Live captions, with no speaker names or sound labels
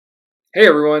Hey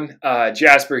everyone,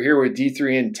 Jasper here with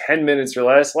D3 in 10 minutes or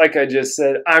less. Like I just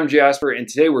said, I'm Jasper, and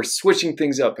today we're switching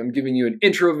things up. I'm giving you an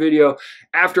intro video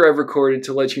after I've recorded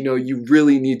to let you know you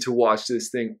really need to watch this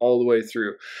thing all the way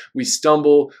through. We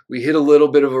stumble, we hit a little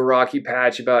bit of a rocky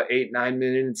patch about 8-9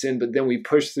 minutes in, but then we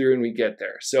push through and we get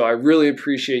there. So I really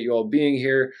appreciate you all being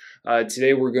here.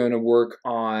 Today we're going to work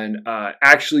on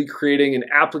actually creating an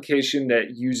application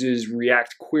that uses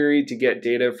React Query to get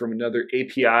data from another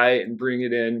API and bring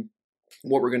it in.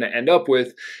 What we're going to end up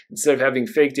with, instead of having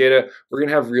fake data, we're going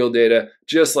to have real data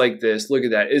just like this. Look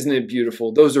at that. Isn't it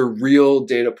beautiful? Those are real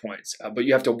data points, but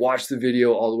you have to watch the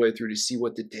video all the way through to see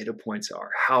what the data points are.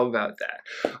 How about that?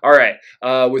 All right.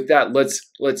 With that,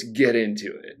 let's get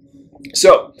into it.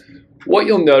 So what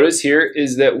you'll notice here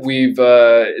is that we've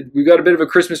got a bit of a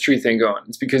Christmas tree thing going.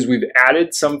 It's because we've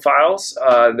added some files.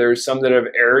 There's some that have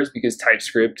errors because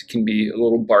TypeScript can be a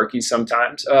little barky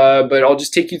sometimes. But I'll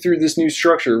just take you through this new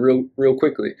structure real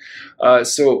quickly.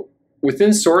 So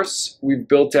within source, we've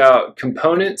built out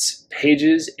components,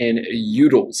 pages, and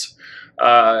utils.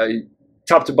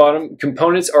 Top to bottom,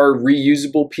 components are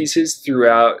reusable pieces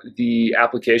throughout the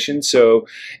application. So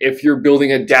if you're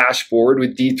building a dashboard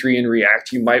with D3 and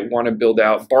React, you might want to build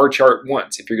out bar chart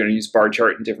once if you're going to use bar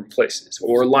chart in different places,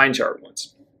 or line chart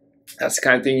once. That's the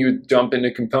kind of thing you would dump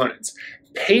into components.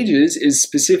 Pages is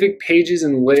specific pages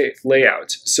and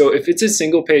layouts. So if it's a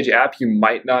single page app, you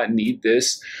might not need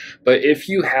this. But if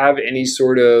you have any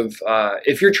sort of,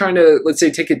 if you're trying to, let's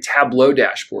say, take a Tableau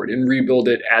dashboard and rebuild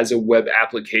it as a web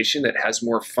application that has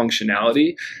more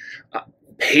functionality,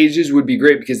 pages would be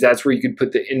great because that's where you could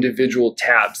put the individual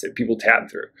tabs that people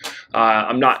tab through.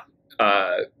 I'm not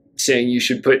saying you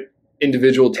should put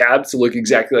individual tabs to look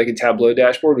exactly like a Tableau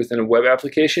dashboard within a web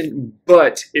application,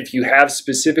 but if you have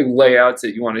specific layouts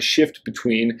that you want to shift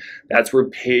between, that's where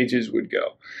pages would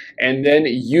go. And then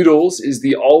utils is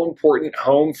the all-important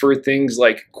home for things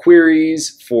like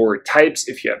queries, for types,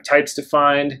 if you have types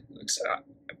defined.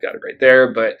 I've got it right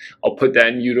there, but I'll put that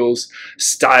in utils.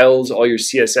 Styles, all your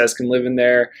CSS can live in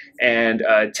there, and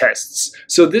tests.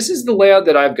 So this is the layout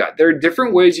that I've got. There are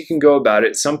different ways you can go about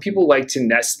it. Some people like to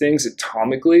nest things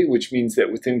atomically, which means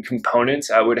that within components,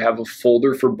 I would have a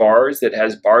folder for bars that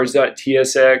has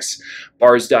bars.tsx,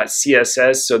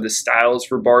 bars.css, so the styles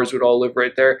for bars would all live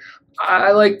right there.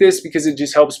 I like this because it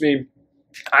just helps me.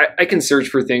 I can search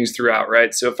for things throughout,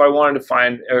 right? So if I wanted to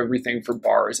find everything for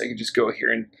bars, I could just go here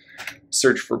and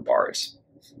search for bars.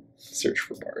 Search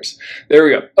for bars. There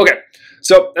we go. Okay,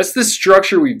 so that's the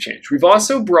structure we've changed. We've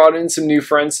also brought in some new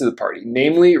friends to the party,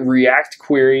 namely React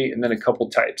Query and then a couple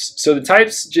types. So the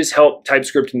types just help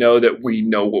TypeScript know that we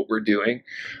know what we're doing.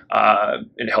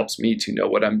 It helps me to know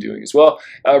what I'm doing as well.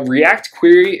 React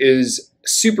Query is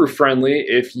super friendly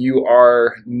if you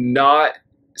are not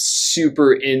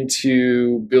super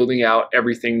into building out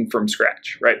everything from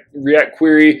scratch, right? React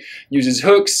Query uses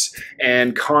hooks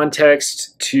and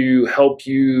context to help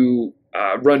you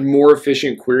run more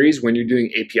efficient queries when you're doing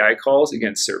API calls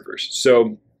against servers.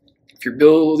 So if you're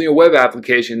building a web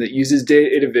application that uses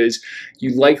data viz,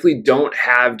 you likely don't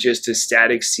have just a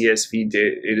static CSV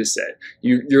data set.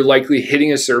 You're likely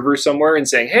hitting a server somewhere and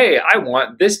saying, hey, I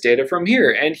want this data from here,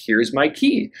 and here's my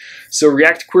key. So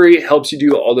React Query helps you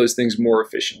do all those things more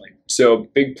efficiently. So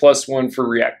big +1 for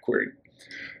React Query.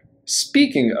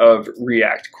 Speaking of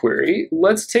React Query,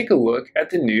 let's take a look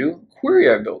at the new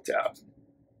query I built out.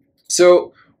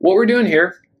 So what we're doing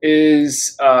here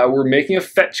is we're making a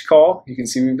fetch call. You can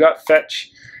see we've got fetch,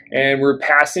 and we're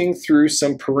passing through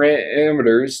some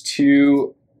parameters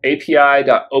to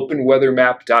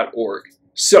api.openweathermap.org.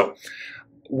 So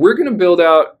we're going to build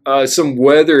out some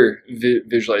weather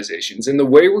visualizations, and the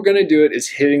way we're going to do it is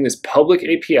hitting this public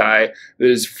API that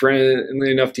is friendly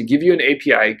enough to give you an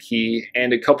API key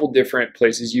and a couple different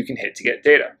places you can hit to get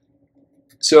data.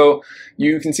 So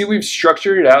you can see we've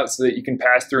structured it out so that you can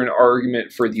pass through an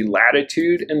argument for the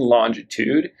latitude and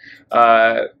longitude.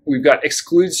 We've got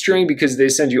exclude string because they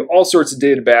send you all sorts of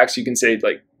data back. So you can say,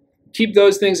 like, keep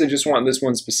those things. I just want this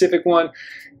one specific one.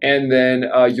 And then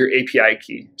your API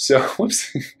key. So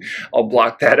whoops, I'll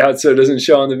block that out so it doesn't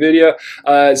show on the video.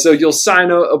 So you'll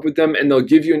sign up with them and they'll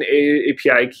give you an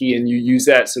API key and you use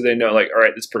that so they know, like, all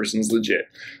right, this person's legit.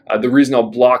 The reason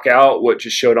I'll block out what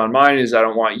just showed on mine is I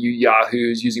don't want you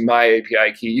yahoos using my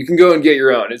API key. You can go and get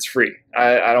your own. It's free.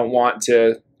 I don't want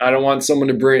someone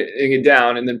to bring it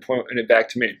down and then point it back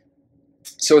to me.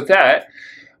 So with that,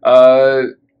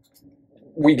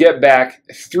 we get back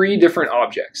 3 different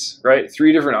objects, right?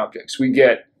 3 different objects. We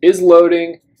get is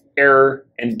loading, error,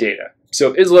 and data.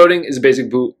 So is loading is a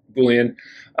basic Boolean.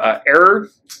 Error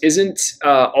isn't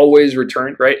always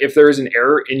returned, right? If there is an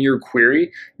error in your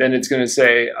query, then it's going to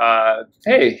say,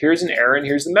 hey, here's an error and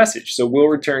here's the message. So we'll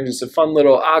return just a fun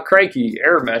little, crikey,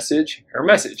 error message.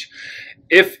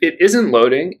 If it isn't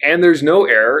loading and there's no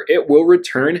error, it will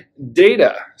return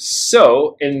data.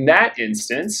 So in that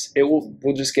instance,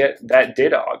 we'll just get that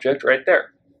data object right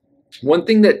there. One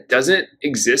thing that doesn't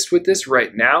exist with this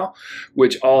right now,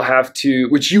 which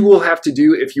you will have to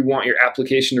do if you want your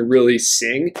application to really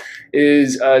sing,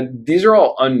 is these are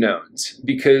all unknowns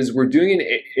because we're doing an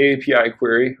API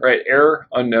query, right? Error,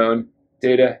 unknown,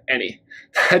 data, any.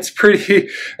 That's pretty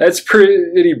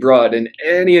broad, and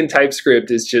any in TypeScript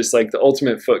is just like the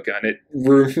ultimate foot gun. It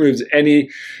removes any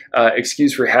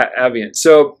excuse for having it.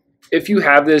 So if you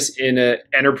have this in an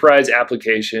enterprise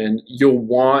application, you'll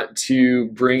want to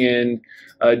bring in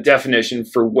a definition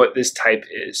for what this type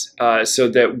is, so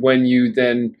that when you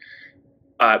then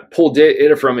pull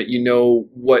data from it, you know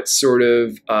what sort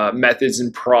of methods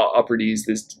and properties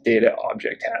this data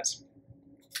object has.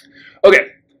 Okay,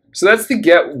 so that's the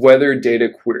get weather data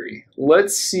query.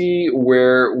 Let's see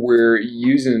where we're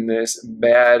using this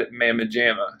bad mamma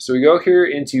jamma. So we go here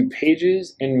into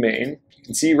pages and main. You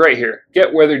can see right here,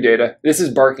 get weather data. This is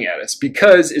barking at us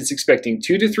because it's expecting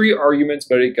 2 to 3 arguments,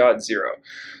 but it got 0.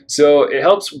 So it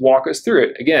helps walk us through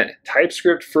it. Again,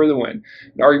 TypeScript for the win.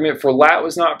 An argument for lat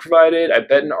was not provided. I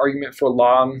bet an argument for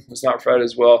lon was not provided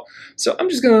as well. So I'm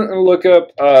just going to look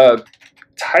up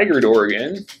Tigard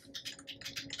Oregon,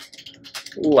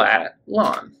 lat,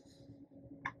 lon.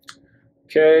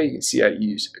 Okay, you can see I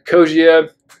use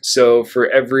Ecosia. So for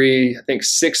every, I think,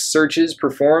 6 searches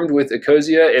performed with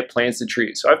Ecosia, it plants the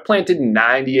tree. So I've planted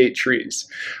 98 trees.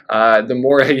 The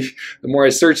more I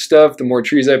search stuff, the more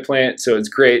trees I plant. So it's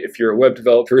great if you're a web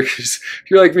developer, because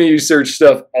if you're like me, you search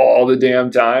stuff all the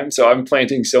damn time. So I'm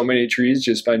planting so many trees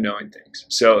just by knowing things.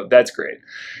 So that's great.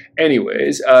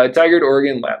 Anyways, Tigard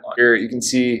Oregon lat lon. Here you can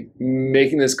see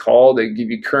making this call. They give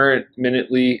you current,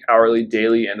 minutely, hourly,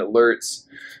 daily, and alerts.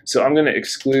 So I'm going to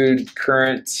exclude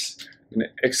current. I'm going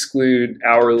to exclude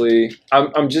hourly.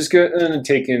 I'm just going to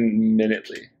take in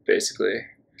minutely, basically.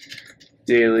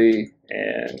 Daily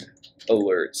and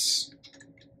alerts.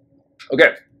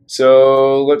 Okay,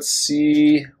 so let's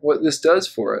see what this does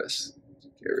for us.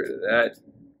 Get rid of that.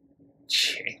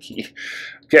 Janky.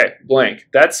 Okay, blank.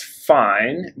 That's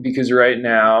fine because right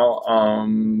now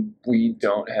we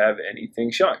don't have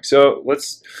anything showing. So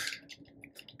let's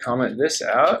comment this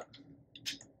out.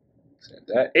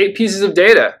 That 8 pieces of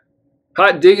data.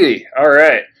 Hot diggity. All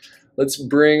right. Let's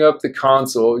bring up the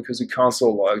console because we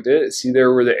console logged it. See,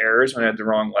 there were the errors when I had the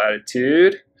wrong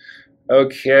latitude.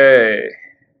 Okay.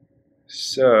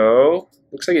 So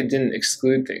looks like it didn't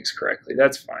exclude things correctly.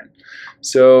 That's fine.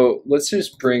 So let's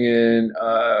just bring in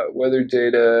weather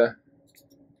data.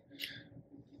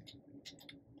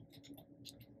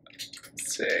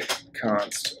 Let's say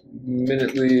const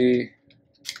minutely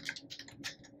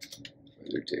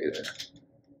weather data.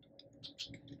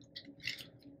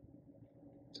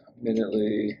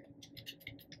 Minutely.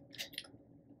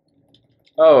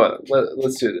 Oh,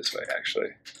 let's do it this way, actually.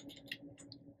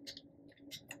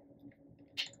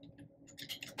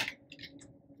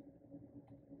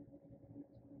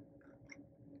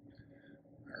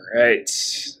 All right,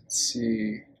 let's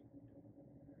see.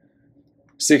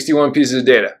 61 pieces of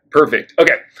data. Perfect.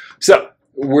 Okay, so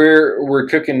we're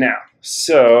cooking now.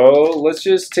 So let's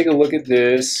just take a look at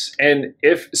this. And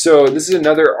so this is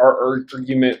another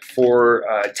argument for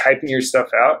typing your stuff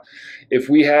out. If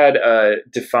we had a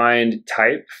defined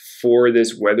type for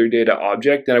this weather data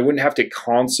object, then I wouldn't have to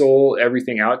console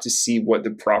everything out to see what the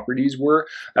properties were.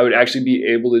 I would actually be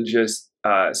able to just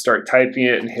start typing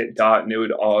it and hit dot and it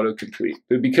would auto-complete.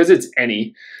 But because it's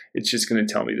any, it's just going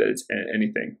to tell me that it's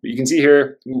anything. But you can see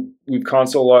here, we've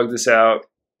console logged this out.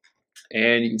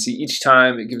 And you can see each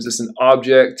time it gives us an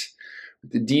object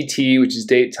with the DT, which is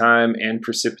date, time, and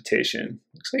precipitation.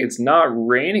 Looks like it's not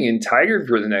raining in Tigard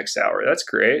for the next hour. That's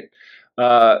great.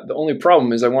 The only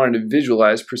problem is I wanted to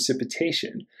visualize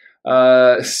precipitation.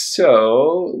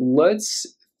 So let's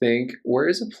think, where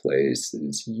is a place that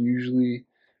is usually,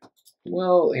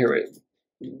 well, here, wait.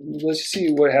 Let's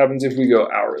see what happens if we go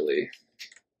hourly.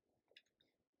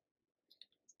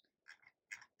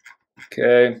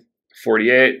 Okay.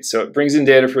 48, so it brings in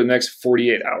data for the next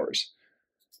 48 hours.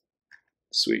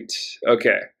 Sweet.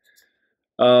 Okay.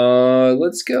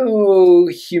 Let's go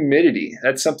humidity.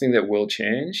 That's something that will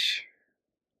change.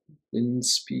 Wind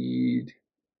speed,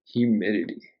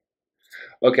 humidity.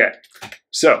 Okay.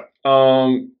 So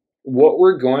what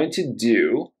we're going to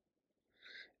do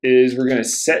is we're going to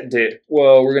set data.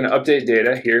 Well, we're going to update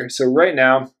data here. So right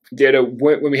now data,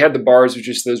 when we had the bars, which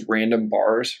is just those random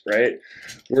bars, right?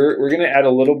 We're going to add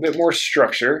a little bit more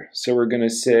structure. So we're going to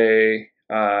say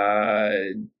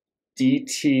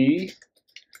DT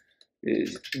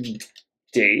is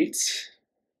date,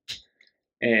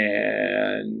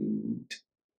 and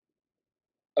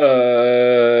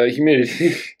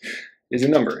humidity is a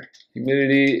number.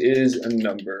 Humidity is a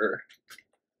number.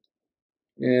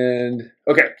 And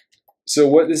okay, so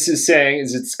what this is saying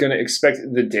is it's going to expect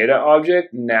the data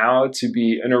object now to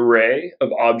be an array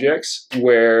of objects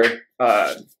where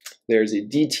there's a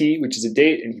DT, which is a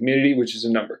date, and humidity, which is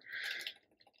a number.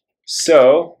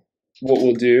 So what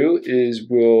we'll do is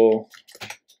we'll,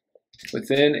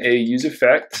 within a use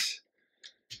effect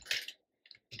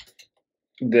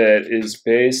that is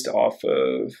based off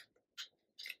of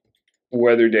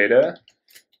weather data,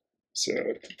 so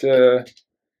the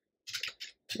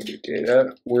weather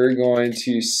data, we're going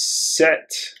to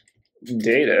set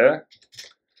data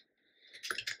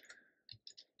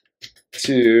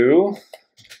to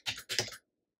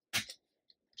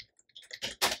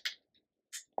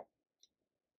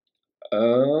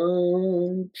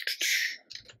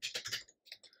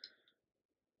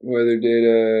weather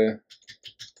data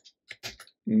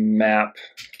map.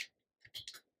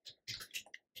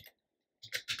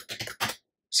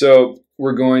 So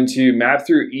we're going to map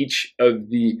through each of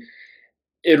the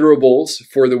iterables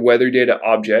for the weather data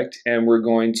object, and we're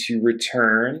going to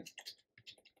return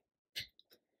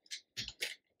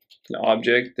an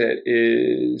object that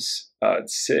is,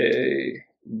 let's say,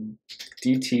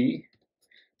 DT,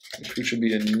 which will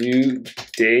be a new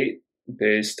date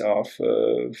based off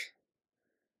of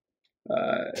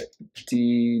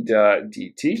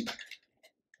d.dt.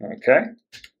 Okay.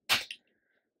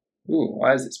 Ooh,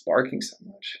 why is this barking so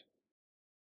much?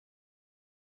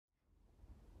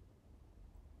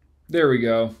 There we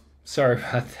go. Sorry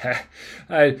about that.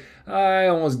 I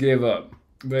almost gave up.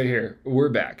 But here, we're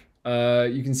back.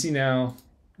 You can see now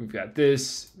we've got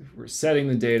this. We're setting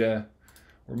the data.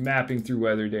 We're mapping through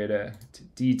weather data to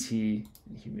DT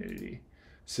and humidity.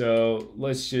 So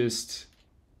let's just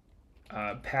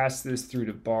pass this through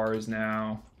to bars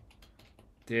now.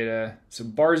 Data. So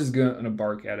bars is going to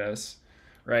bark at us,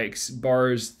 right? 'Cause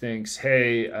bars thinks,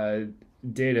 hey,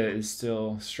 data is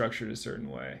still structured a certain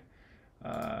way.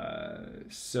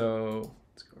 So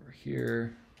let's go over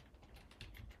here.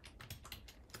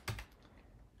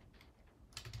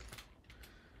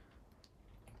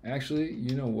 Actually,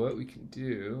 you know what we can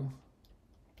do?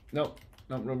 Nope.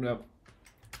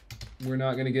 We're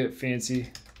not going to get fancy.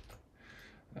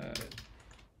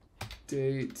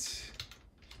 Date,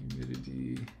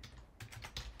 humidity,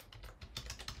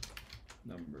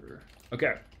 number.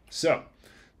 Okay, so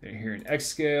here in X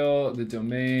scale, the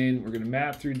domain, we're going to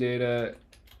map through data.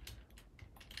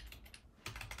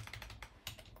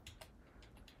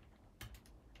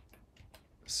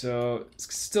 So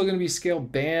it's still going to be scale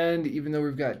band, even though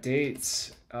we've got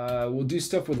dates. We'll do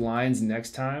stuff with lines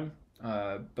next time.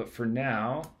 But for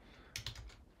now,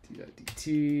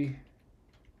 d.dt,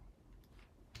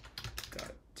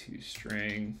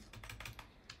 .toString,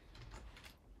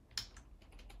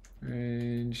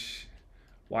 range.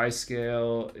 Y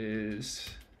scale is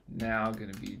now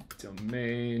going to be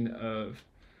domain of,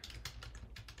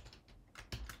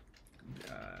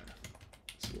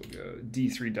 so we'll go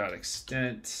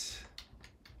D3.extent.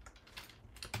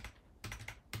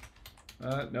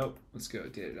 Nope, let's go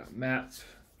data.map.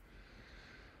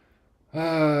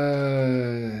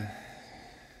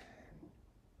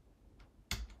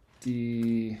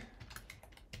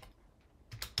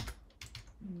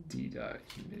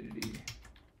 D.humidity.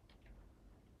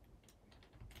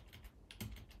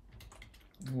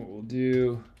 What we'll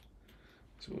do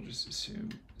is we'll just assume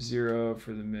 0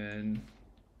 for the min,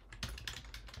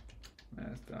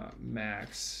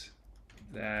 math.max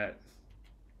that.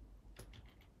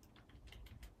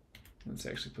 Let's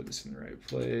actually put this in the right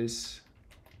place.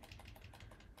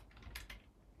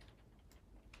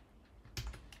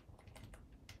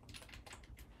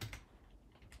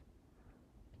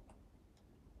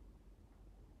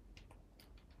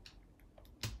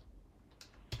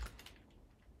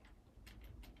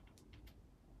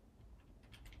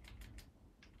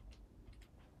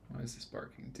 Why is this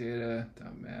barking?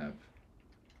 Data.map.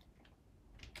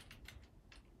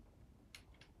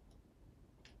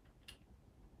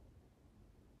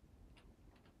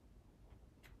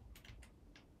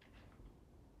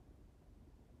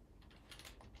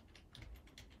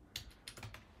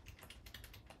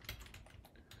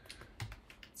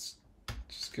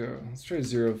 Let's try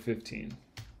 0.15.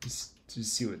 Just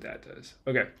see what that does.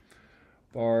 Okay.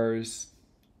 Bars,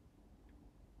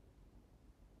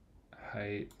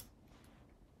 height,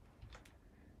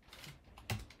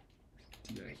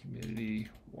 humidity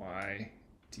y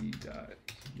d dot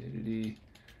humidity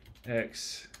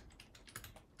x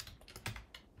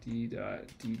d dot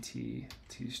dt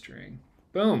toString.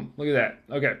 Boom, look at that.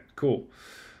 Okay, cool.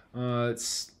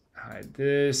 Let's hide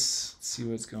this. Let's see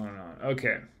what's going on.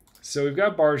 Okay, so we've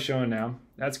got bars showing now.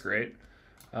 That's great.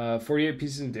 48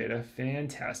 pieces of data,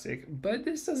 fantastic. But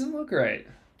this doesn't look right.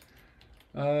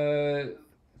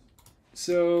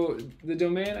 So the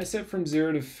domain I set from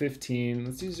 0 to 15.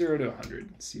 Let's do 0 to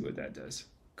 100. See what that does.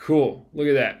 Cool, look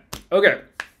at that. Okay,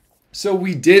 so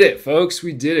we did it, folks.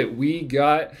 We did it. We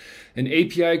got an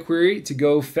API query to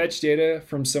go fetch data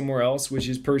from somewhere else, which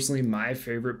is personally my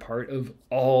favorite part of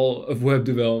all of web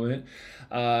development.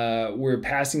 We're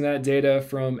passing that data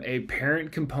from a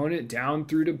parent component down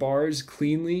through to bars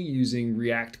cleanly using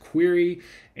React Query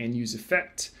and use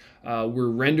effect. We're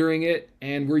rendering it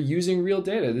and we're using real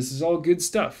data. This is all good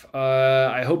stuff.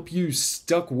 I hope you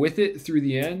stuck with it through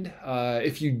the end.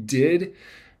 If you did,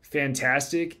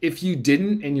 fantastic. If you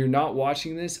didn't and you're not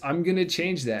watching this, I'm going to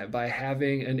change that by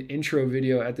having an intro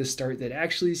video at the start that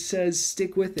actually says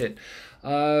stick with it.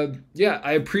 Yeah,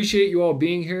 I appreciate you all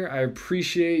being here. I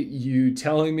appreciate you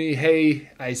telling me, hey,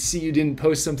 I see you didn't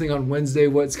post something on Wednesday.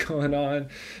 What's going on?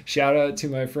 Shout out to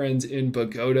my friends in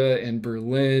Bogota and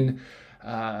Berlin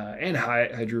and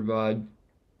Hyderabad.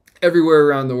 Everywhere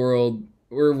around the world.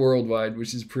 We're worldwide,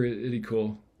 which is pretty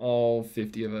cool. All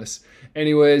 50 of us.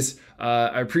 Anyways,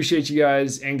 I appreciate you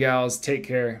guys and gals. Take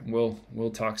care. We'll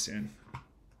talk soon.